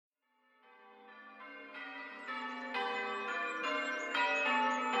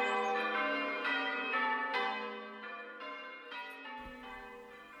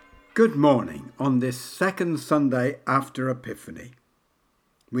Good morning on this second Sunday after Epiphany.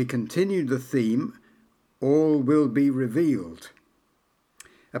 We continue the theme, All Will Be Revealed.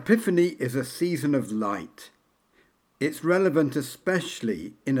 Epiphany is a season of light. It's relevant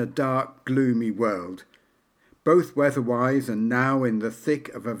especially in a dark, gloomy world, both weather-wise and now in the thick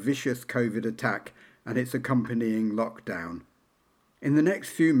of a vicious COVID attack and its accompanying lockdown. In the next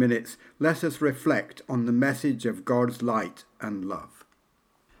few minutes, let us reflect on the message of God's light and love.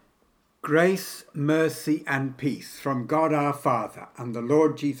 Grace, mercy and peace from God our Father and the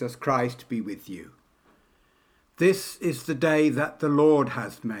Lord Jesus Christ be with you. This is the day that the Lord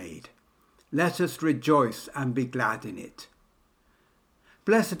has made. Let us rejoice and be glad in it.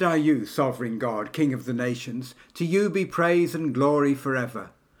 Blessed are you, sovereign God, King of the nations. To you be praise and glory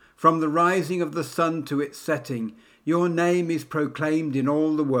forever. From the rising of the sun to its setting, your name is proclaimed in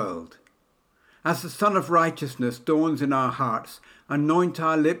all the world. As the Sun of Righteousness dawns in our hearts, anoint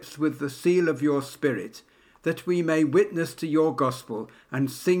our lips with the seal of your Spirit, that we may witness to your gospel and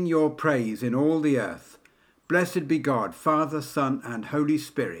sing your praise in all the earth. Blessed be God, Father, Son, and Holy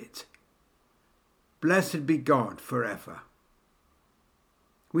Spirit. Blessed be God forever.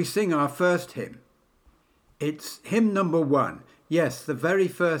 We sing our first hymn. It's hymn number 1. Yes, the very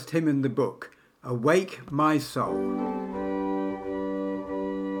first hymn in the book, Awake My Soul.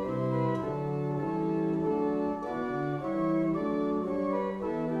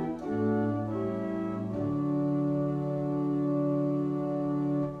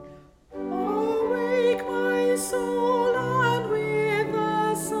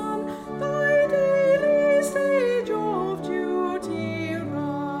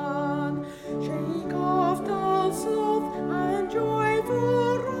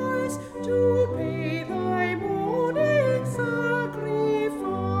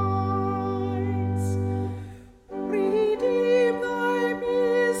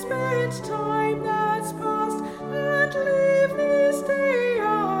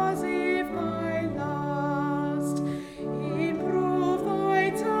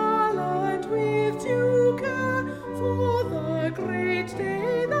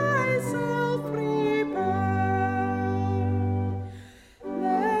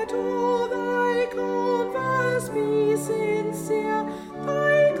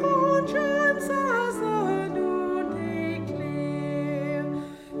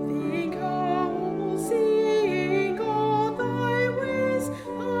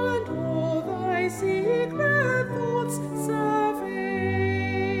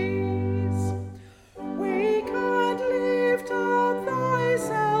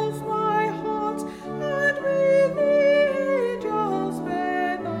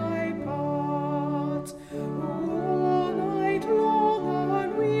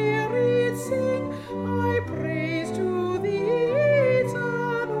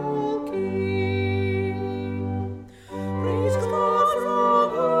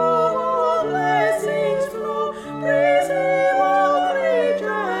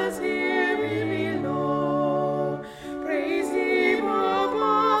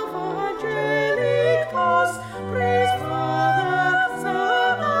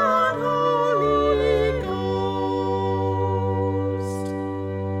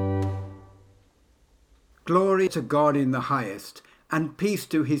 Glory to God in the highest, and peace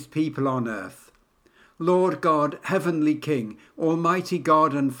to his people on earth. Lord God, heavenly King, almighty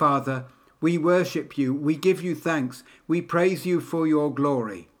God and Father, we worship you, we give you thanks, we praise you for your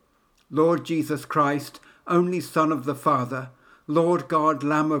glory. Lord Jesus Christ, only Son of the Father, Lord God,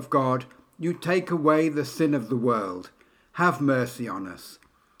 Lamb of God, you take away the sin of the world. Have mercy on us.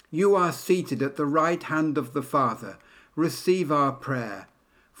 You are seated at the right hand of the Father. Receive our prayer.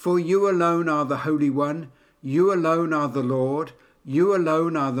 For you alone are the Holy One, you alone are the Lord, you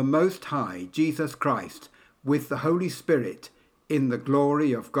alone are the Most High, Jesus Christ, with the Holy Spirit, in the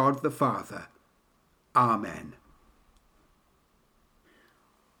glory of God the Father. Amen.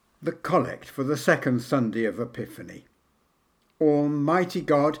 The Collect for the second Sunday of Epiphany. Almighty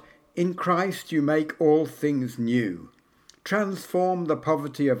God, in Christ you make all things new. Transform the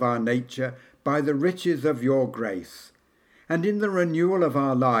poverty of our nature by the riches of your grace, and in the renewal of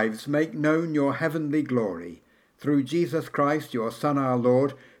our lives make known your heavenly glory, through Jesus Christ, your Son, our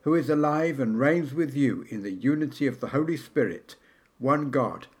Lord, who is alive and reigns with you in the unity of the Holy Spirit, one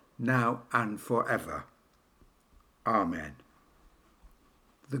God, now and forever. Amen.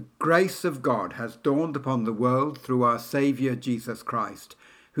 The grace of God has dawned upon the world through our Saviour Jesus Christ,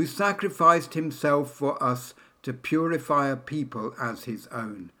 who sacrificed himself for us to purify a people as his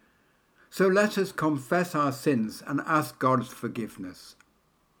own. So let us confess our sins and ask God's forgiveness.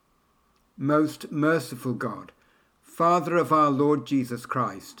 Most merciful God, Father of our Lord Jesus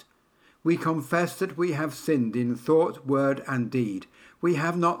Christ, We confess that we have sinned in thought, word and deed. We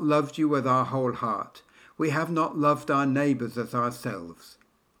have not loved you with our whole heart. We have not loved our neighbours as ourselves.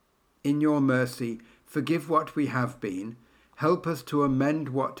 In your mercy, forgive what we have been. Help us to amend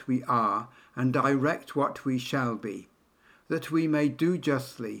what we are and direct what we shall be, that we may do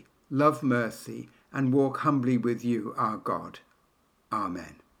justly, love mercy, and walk humbly with you, our God.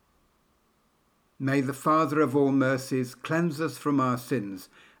 Amen. May the Father of all mercies cleanse us from our sins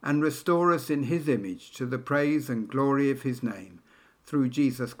and restore us in his image to the praise and glory of his name, through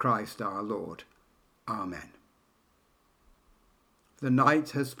Jesus Christ our Lord. Amen. The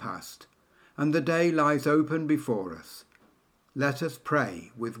night has passed, and the day lies open before us. Let us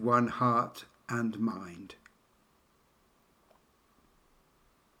pray with one heart and mind.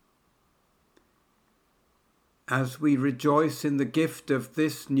 As we rejoice in the gift of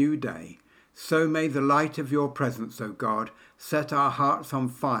this new day, so may the light of your presence, O God, set our hearts on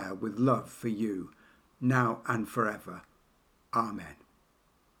fire with love for you, now and forever. Amen.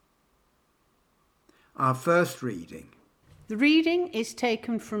 Our first reading. The reading is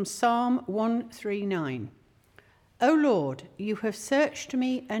taken from Psalm 139. O Lord, you have searched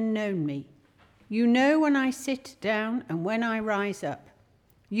me and known me. You know when I sit down and when I rise up.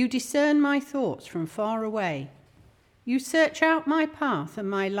 You discern my thoughts from far away. You search out my path and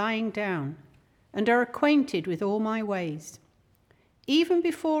my lying down, and are acquainted with all my ways. Even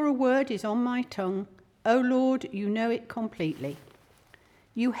before a word is on my tongue, O Lord, you know it completely.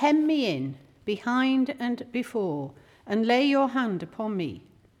 You hem me in, behind and before, and lay your hand upon me.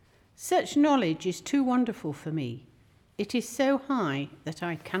 Such knowledge is too wonderful for me. It is so high that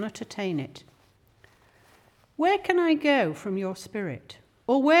I cannot attain it. Where can I go from your spirit?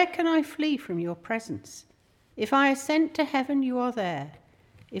 Or where can I flee from your presence? If I ascend to heaven, you are there.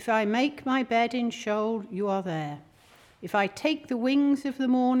 If I make my bed in Sheol, you are there. If I take the wings of the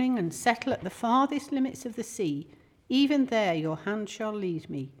morning and settle at the farthest limits of the sea, even there your hand shall lead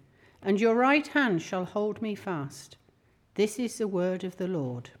me, and your right hand shall hold me fast. This is the word of the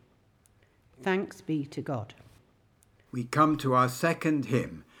Lord. Thanks be to God. We come to our second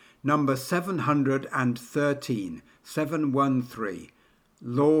hymn, number 713, 713,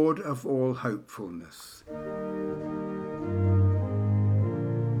 Lord of all hopefulness.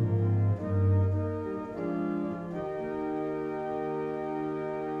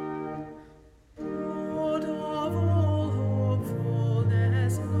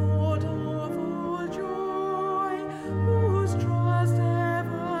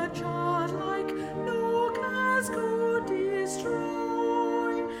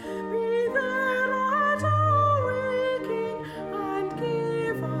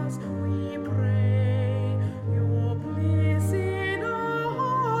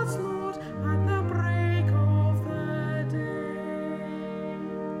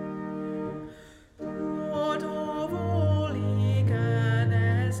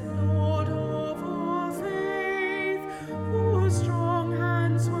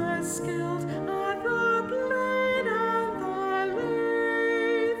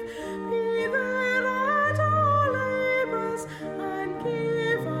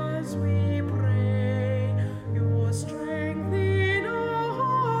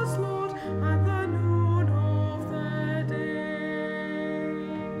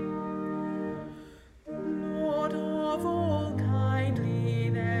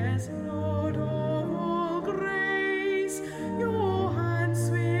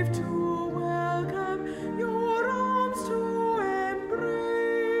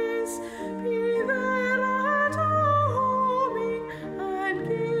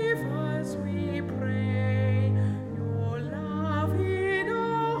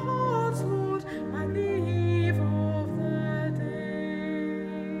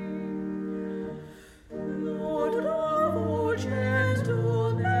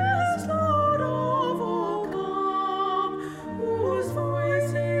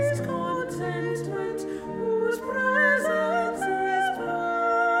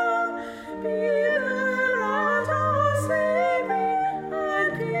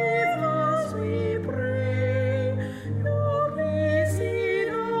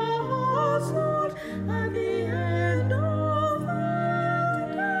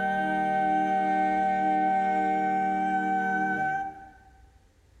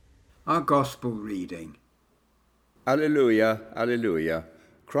 Our Gospel reading. Alleluia, alleluia.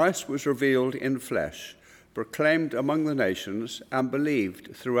 Christ was revealed in flesh, proclaimed among the nations, and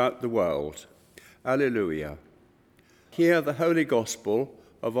believed throughout the world. Alleluia. Hear the holy gospel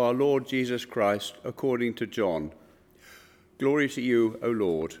of our Lord Jesus Christ according to John. Glory to you, O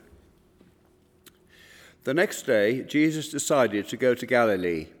Lord. The next day, Jesus decided to go to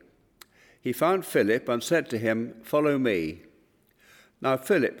Galilee. He found Philip and said to him, "Follow me." Now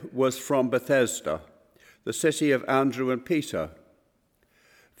Philip was from Bethsaida, the city of Andrew and Peter.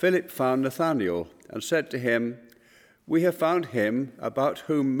 Philip found Nathanael and said to him, "We have found him about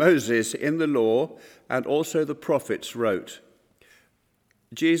whom Moses in the law and also the prophets wrote,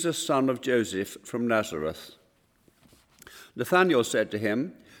 Jesus, son of Joseph from Nazareth." Nathanael said to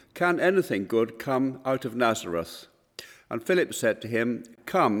him, "Can anything good come out of Nazareth?" And Philip said to him,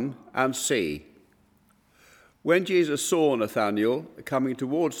 "Come and see." When Jesus saw Nathanael coming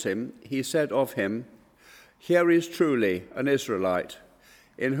towards him, he said of him, "Here is truly an Israelite,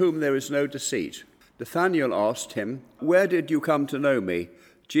 in whom there is no deceit." Nathanael asked him, "Where did you come to know me?"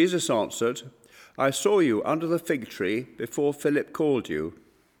 Jesus answered, "I saw you under the fig tree before Philip called you."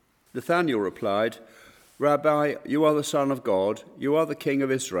 Nathanael replied, "Rabbi, you are the Son of God, you are the King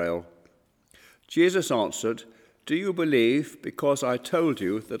of Israel." Jesus answered, "Do you believe because I told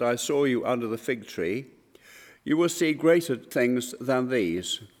you that I saw you under the fig tree? You will see greater things than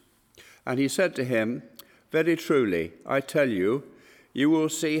these." And he said to him, "Very truly, I tell you, you will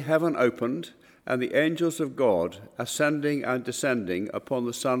see heaven opened and the angels of God ascending and descending upon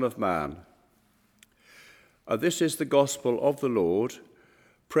the Son of Man." This is the gospel of the Lord.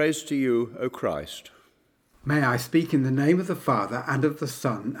 Praise to you, O Christ. May I speak in the name of the Father, and of the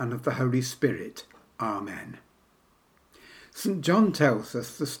Son, and of the Holy Spirit. Amen. St. John tells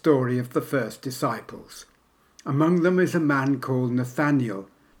us the story of the first disciples. Among them is a man called Nathanael,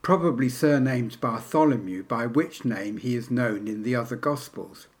 probably surnamed Bartholomew, by which name he is known in the other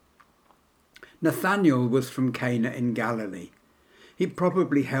Gospels. Nathanael was from Cana in Galilee. He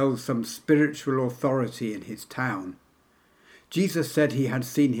probably held some spiritual authority in his town. Jesus said he had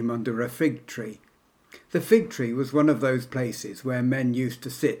seen him under a fig tree. The fig tree was one of those places where men used to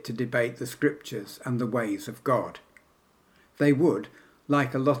sit to debate the scriptures and the ways of God. They would,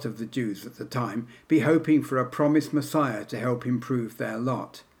 like a lot of the Jews at the time, be hoping for a promised Messiah to help improve their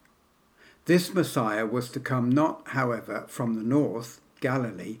lot. This Messiah was to come not, however, from the north,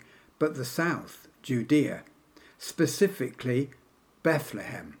 Galilee, but the south, Judea, specifically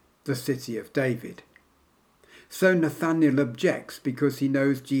Bethlehem, the city of David. So Nathanael objects because he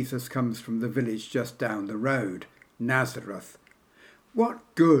knows Jesus comes from the village just down the road, Nazareth. What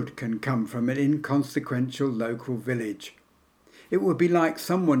good can come from an inconsequential local village? It would be like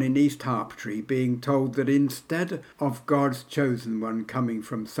someone in East Harptree being told that instead of God's chosen one coming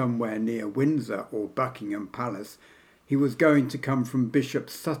from somewhere near Windsor or Buckingham Palace, he was going to come from Bishop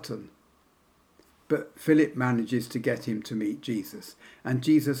Sutton. But Philip manages to get him to meet Jesus, and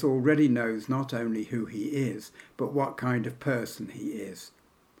Jesus already knows not only who he is, but what kind of person he is.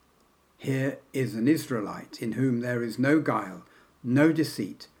 Here is an Israelite in whom there is no guile, no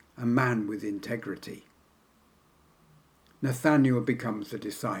deceit, a man with integrity. Nathanael becomes a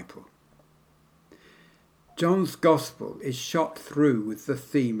disciple. John's Gospel is shot through with the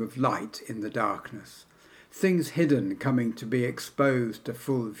theme of light in the darkness, things hidden coming to be exposed to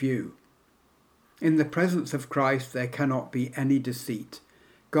full view. In the presence of Christ there cannot be any deceit.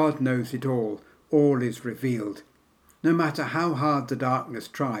 God knows it all is revealed. No matter how hard the darkness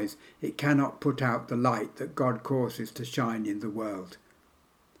tries, it cannot put out the light that God causes to shine in the world.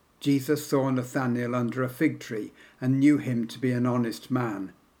 Jesus saw Nathanael under a fig tree and knew him to be an honest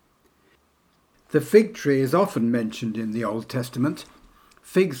man. The fig tree is often mentioned in the Old Testament.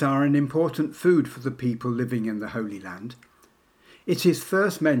 Figs are an important food for the people living in the Holy Land. It is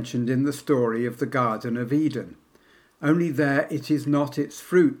first mentioned in the story of the Garden of Eden. Only there it is not its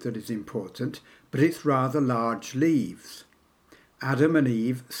fruit that is important, but its rather large leaves. Adam and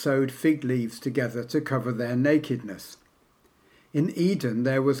Eve sewed fig leaves together to cover their nakedness. In Eden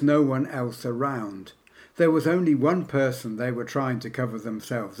there was no one else around. There was only one person they were trying to cover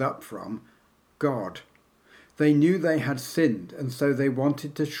themselves up from, God. They knew they had sinned, and so they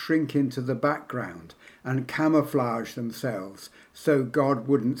wanted to shrink into the background and camouflage themselves so God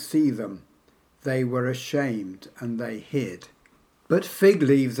wouldn't see them. They were ashamed and they hid. But fig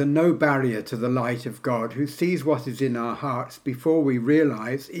leaves are no barrier to the light of God, who sees what is in our hearts before we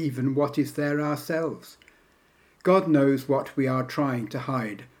realise even what is there ourselves. God knows what we are trying to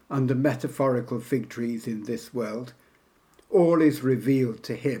hide under metaphorical fig trees in this world. All is revealed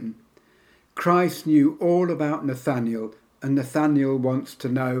to him. Christ knew all about Nathanael, and Nathanael wants to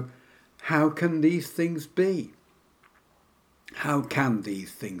know, how can these things be? How can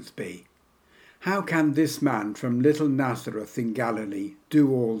these things be? How can this man from little Nazareth in Galilee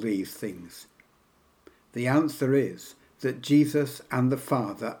do all these things? The answer is that Jesus and the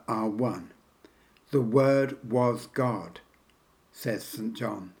Father are one. The Word was God, says St.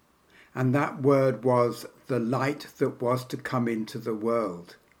 John, and that Word was the light that was to come into the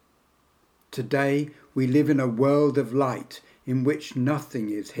world. Today we live in a world of light in which nothing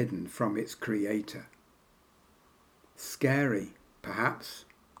is hidden from its creator. Scary, perhaps,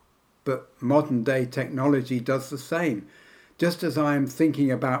 but modern day technology does the same. Just as I am thinking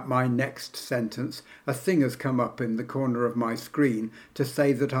about my next sentence, a thing has come up in the corner of my screen to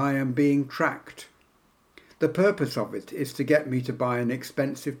say that I am being tracked. The purpose of it is to get me to buy an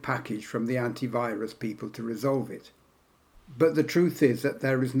expensive package from the antivirus people to resolve it. But the truth is that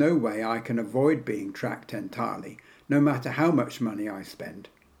there is no way I can avoid being tracked entirely, no matter how much money I spend.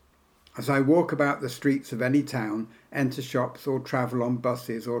 As I walk about the streets of any town, enter shops or travel on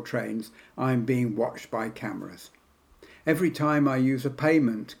buses or trains, I am being watched by cameras. Every time I use a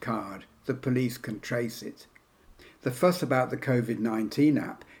payment card, the police can trace it. The fuss about the COVID-19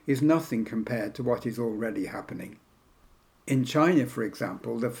 app is nothing compared to what is already happening. In China, for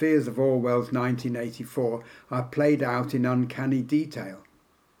example, the fears of Orwell's 1984 are played out in uncanny detail.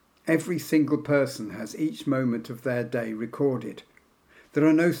 Every single person has each moment of their day recorded. There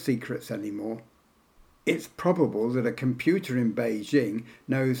are no secrets anymore. It's probable that a computer in Beijing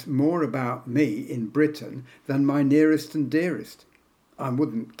knows more about me in Britain than my nearest and dearest. I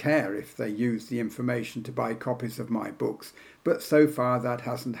wouldn't care if they used the information to buy copies of my books, but so far that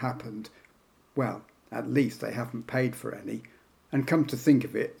hasn't happened. Well, at least they haven't paid for any, and come to think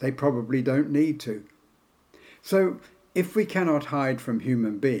of it, they probably don't need to. So, if we cannot hide from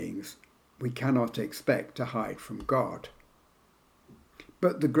human beings, we cannot expect to hide from God.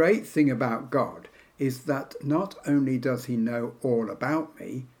 But the great thing about God is that not only does he know all about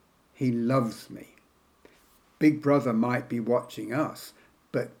me, he loves me. Big Brother might be watching us,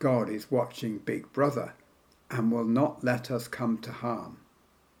 but God is watching Big Brother and will not let us come to harm.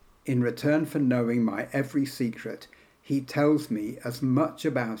 In return for knowing my every secret, he tells me as much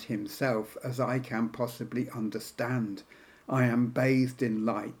about himself as I can possibly understand. I am bathed in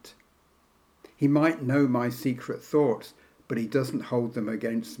light. He might know my secret thoughts, but he doesn't hold them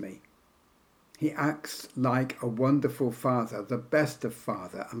against me. He acts like a wonderful father, the best of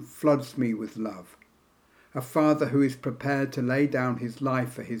father, and floods me with love. A father who is prepared to lay down his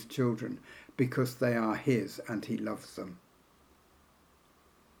life for his children because they are his and he loves them.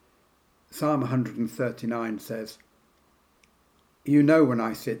 Psalm 139 says, "You know when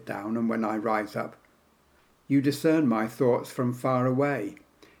I sit down and when I rise up. You discern my thoughts from far away.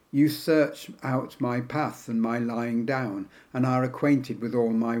 You search out my path and my lying down, and are acquainted with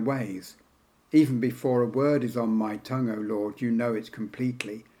all my ways. Even before a word is on my tongue, O Lord, you know it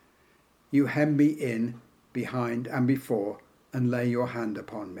completely. You hem me in, behind and before, and lay your hand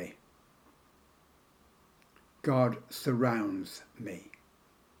upon me." God surrounds me,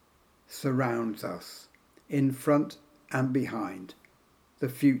 surrounds us, in front and behind, the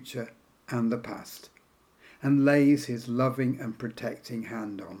future and the past, and lays his loving and protecting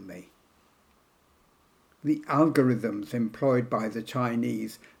hand on me. The algorithms employed by the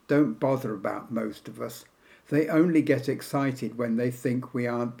Chinese don't bother about most of us. They only get excited when they think we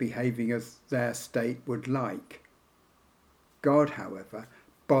aren't behaving as their state would like. God, however,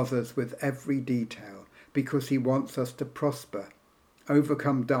 bothers with every detail because he wants us to prosper,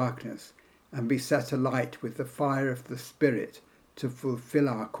 overcome darkness, and be set alight with the fire of the Spirit to fulfill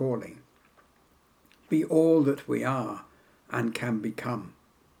our calling. Be all that we are and can become.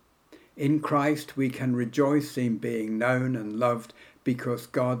 In Christ we can rejoice in being known and loved because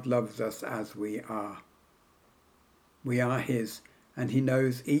God loves us as we are. We are his, and he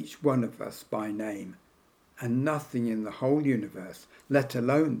knows each one of us by name, and nothing in the whole universe, let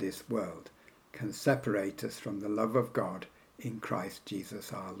alone this world, can separate us from the love of God in Christ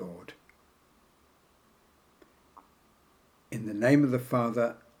Jesus our Lord. In the name of the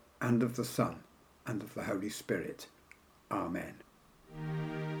Father, and of the Son, and of the Holy Spirit. Amen.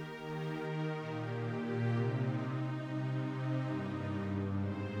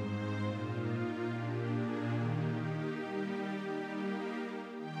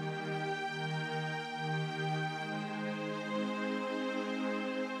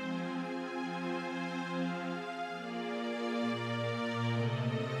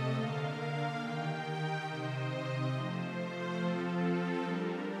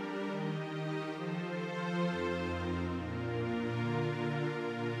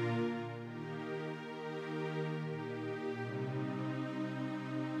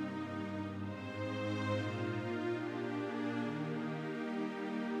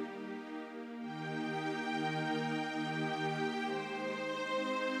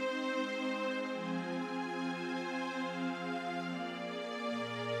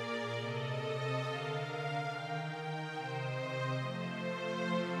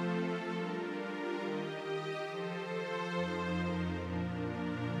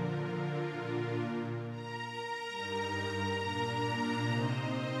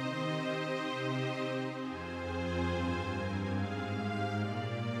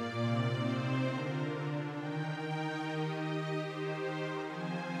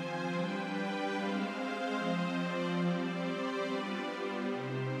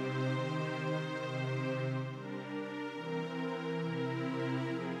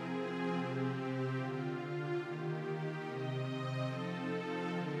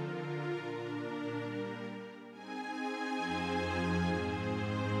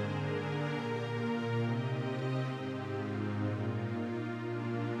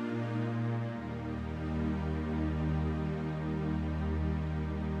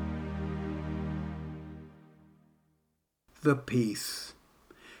 the peace.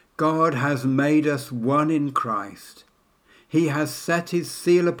 God has made us one in Christ. He has set his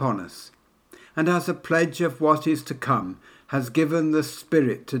seal upon us, and as a pledge of what is to come, has given the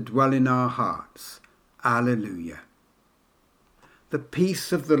Spirit to dwell in our hearts. Alleluia. The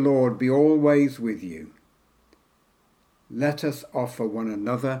peace of the Lord be always with you. Let us offer one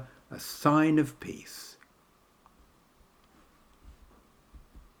another a sign of peace.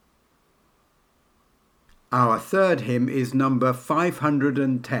 Our third hymn is number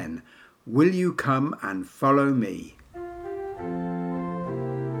 510, Will You Come and Follow Me?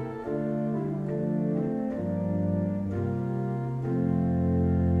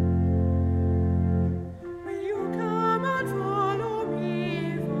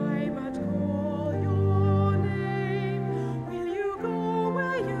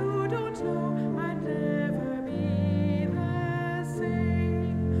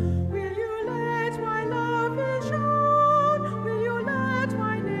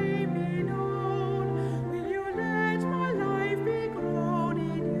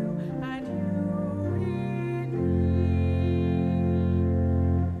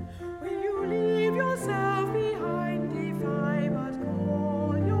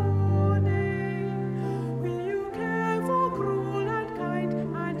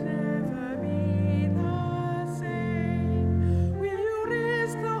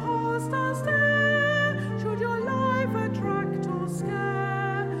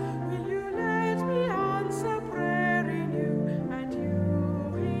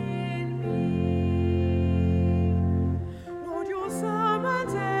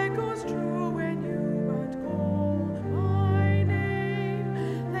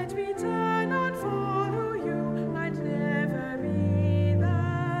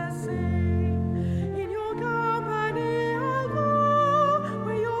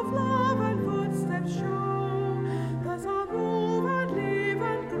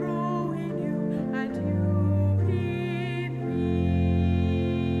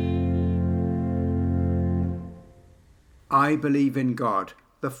 I believe in God,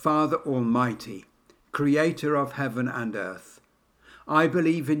 the Father Almighty, creator of heaven and earth. I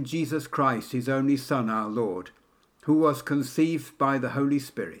believe in Jesus Christ, his only Son, our Lord, who was conceived by the Holy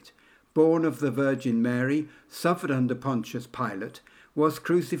Spirit, born of the Virgin Mary, suffered under Pontius Pilate, was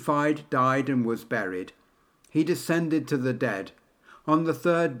crucified, died, and was buried. He descended to the dead. On the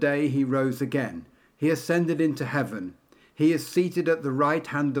third day he rose again. He ascended into heaven. He is seated at the right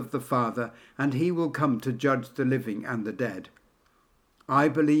hand of the Father, and he will come to judge the living and the dead. I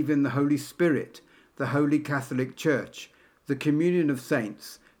believe in the Holy Spirit, the Holy Catholic Church, the communion of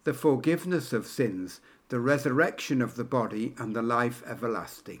saints, the forgiveness of sins, the resurrection of the body, and the life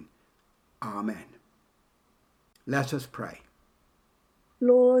everlasting. Amen. Let us pray.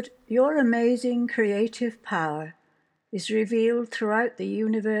 Lord, your amazing creative power is revealed throughout the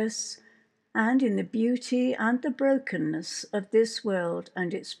universe and in the beauty and the brokenness of this world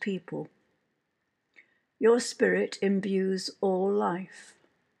and its people. Your Spirit imbues all life.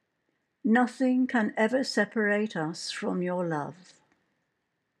 Nothing can ever separate us from your love.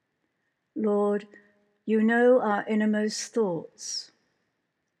 Lord, you know our innermost thoughts.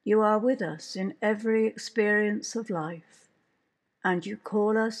 You are with us in every experience of life, and you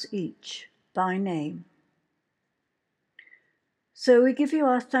call us each by name. So we give you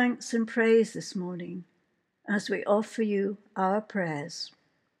our thanks and praise this morning as we offer you our prayers.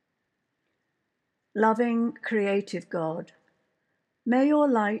 Loving, creative God, may your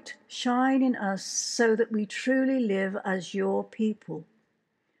light shine in us so that we truly live as your people,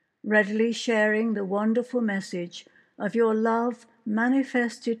 readily sharing the wonderful message of your love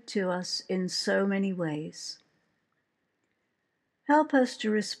manifested to us in so many ways. Help us to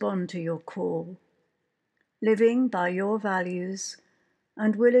respond to your call, living by your values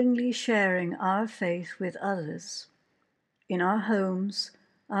and willingly sharing our faith with others in our homes,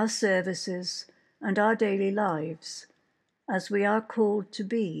 our services, and our daily lives, as we are called to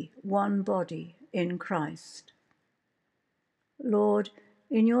be one body in Christ. Lord,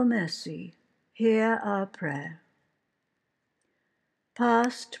 in your mercy, hear our prayer.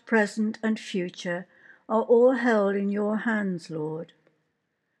 Past, present, and future are all held in your hands, Lord.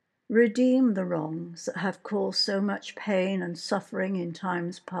 Redeem the wrongs that have caused so much pain and suffering in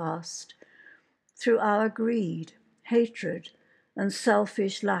times past, through our greed, hatred, and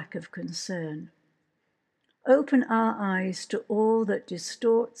selfish lack of concern. Open our eyes to all that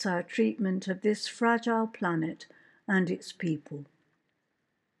distorts our treatment of this fragile planet and its people.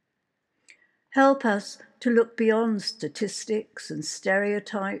 Help us to look beyond statistics and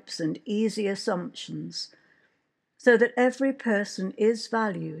stereotypes and easy assumptions, so that every person is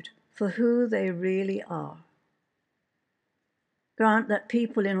valued for who they really are. Grant that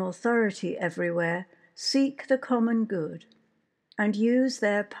people in authority everywhere seek the common good and use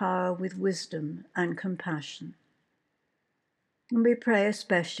their power with wisdom and compassion. And we pray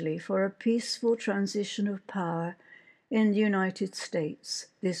especially for a peaceful transition of power in the United States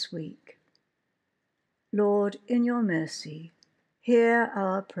this week. Lord, in your mercy, hear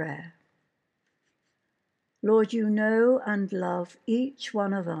our prayer. Lord, you know and love each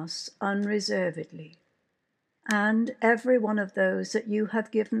one of us unreservedly, and every one of those that you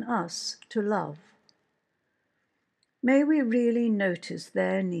have given us to love. May we really notice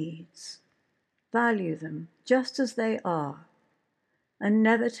their needs, value them just as they are, and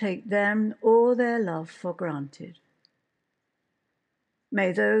never take them or their love for granted.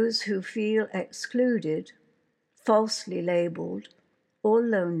 May those who feel excluded, falsely labelled, or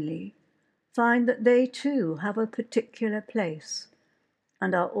lonely find that they too have a particular place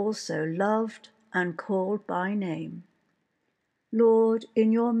and are also loved and called by name. Lord,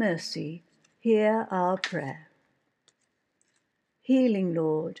 in your mercy, hear our prayer. Healing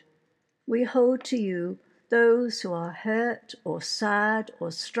Lord, we hold to you those who are hurt or sad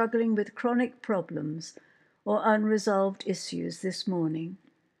or struggling with chronic problems or unresolved issues this morning.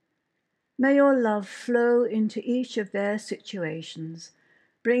 May your love flow into each of their situations,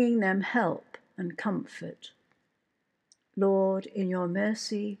 bringing them help and comfort. Lord, in your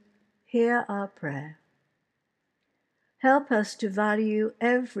mercy, hear our prayer. Help us to value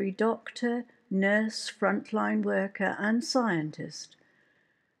every doctor, nurse, frontline worker, and scientist,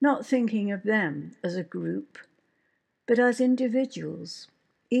 not thinking of them as a group, but as individuals,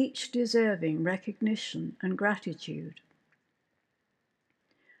 each deserving recognition and gratitude.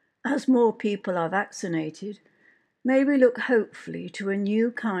 As more people are vaccinated, may we look hopefully to a new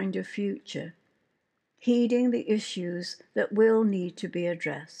kind of future, heeding the issues that will need to be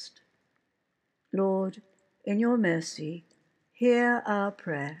addressed. Lord, in your mercy, hear our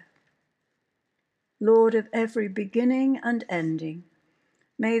prayer. Lord of every beginning and ending,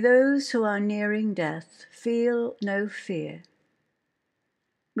 may those who are nearing death feel no fear.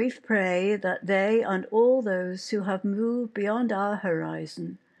 We pray that they and all those who have moved beyond our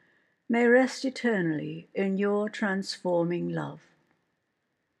horizon may rest eternally in your transforming love.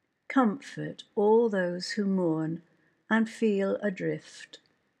 Comfort all those who mourn and feel adrift.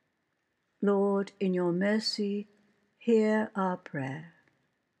 Lord, in your mercy, hear our prayer.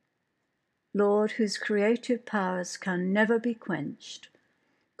 Lord, whose creative powers can never be quenched,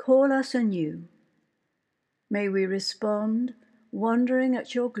 call us anew. May we respond, wondering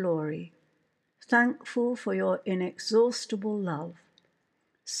at your glory, thankful for your inexhaustible love,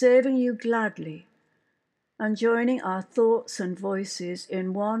 serving you gladly, and joining our thoughts and voices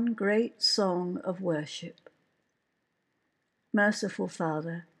in one great song of worship. Merciful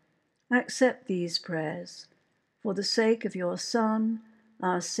Father, accept these prayers for the sake of your Son,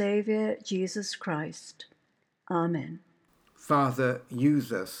 our Saviour, Jesus Christ. Amen. Father,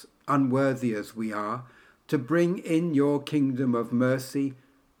 use us, unworthy as we are, to bring in your kingdom of mercy,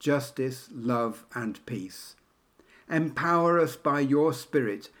 justice, love, and peace. Empower us by your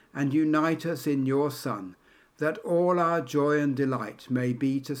Spirit and unite us in your Son, that all our joy and delight may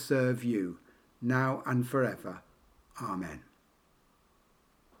be to serve you, now and forever. Amen.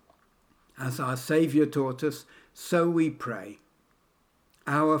 As our Saviour taught us, so we pray.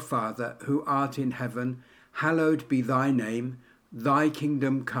 Our Father, who art in heaven, hallowed be thy name. Thy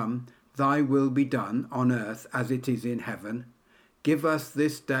kingdom come, thy will be done on earth as it is in heaven. Give us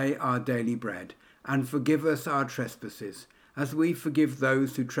this day our daily bread, and forgive us our trespasses, as we forgive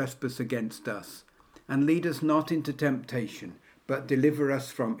those who trespass against us. And lead us not into temptation, but deliver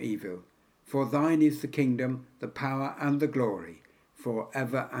us from evil. For thine is the kingdom, the power, and the glory, for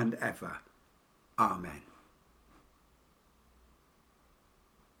ever and ever. Amen.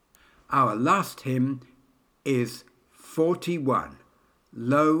 Our last hymn is 41.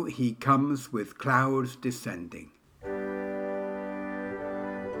 Lo, he comes with clouds descending.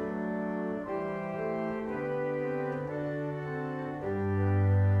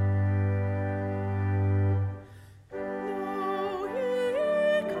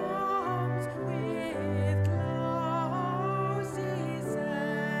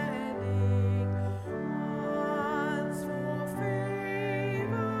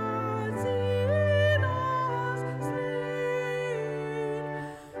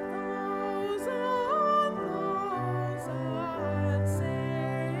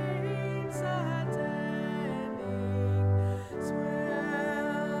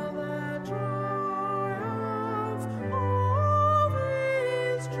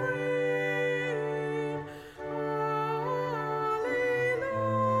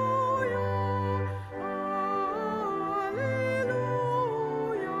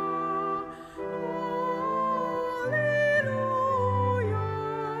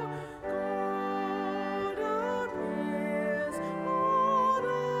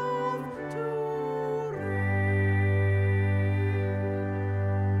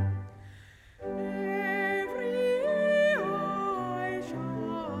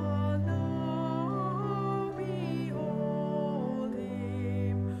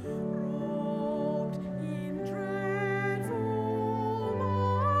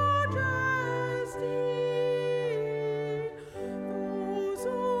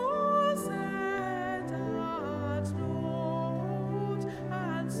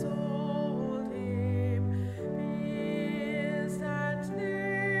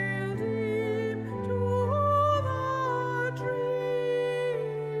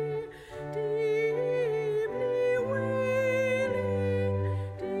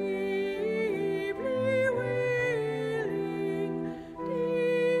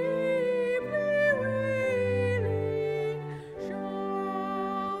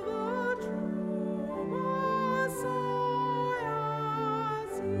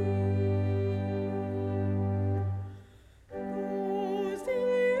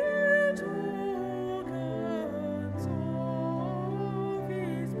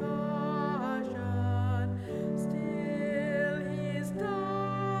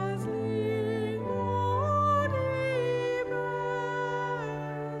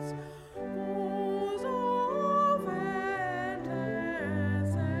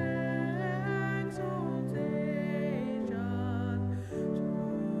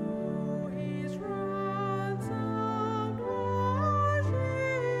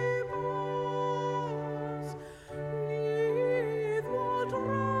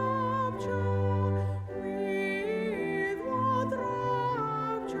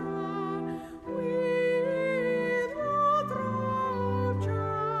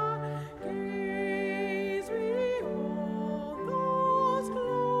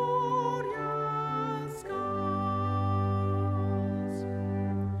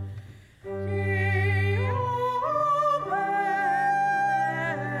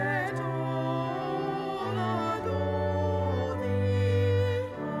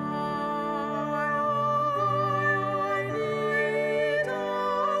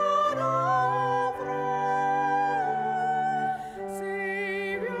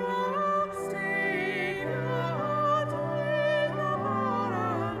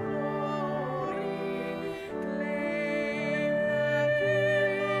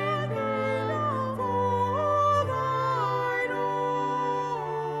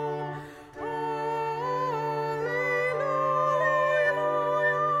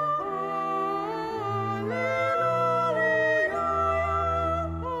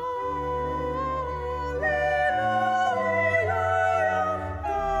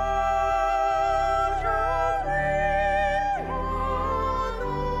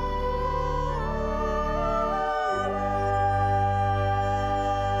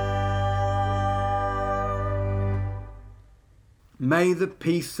 may the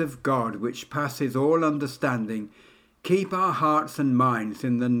peace of God, which passes all understanding, keep our hearts and minds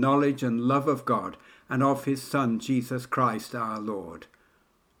in the knowledge and love of God and of his Son, Jesus Christ our Lord.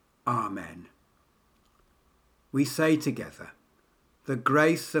 Amen. We say together, the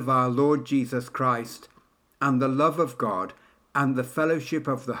grace of our Lord Jesus Christ and the love of God and the fellowship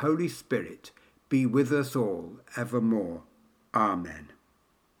of the Holy Spirit be with us all evermore. Amen.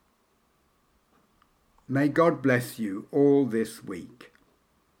 May God bless you all this week.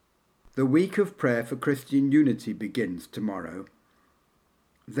 The week of prayer for Christian unity begins tomorrow.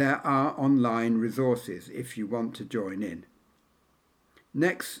 There are online resources if you want to join in.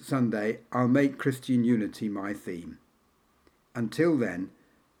 Next Sunday, I'll make Christian unity my theme. Until then,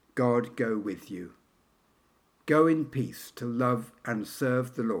 God go with you. Go in peace to love and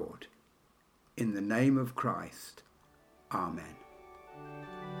serve the Lord. In the name of Christ. Amen.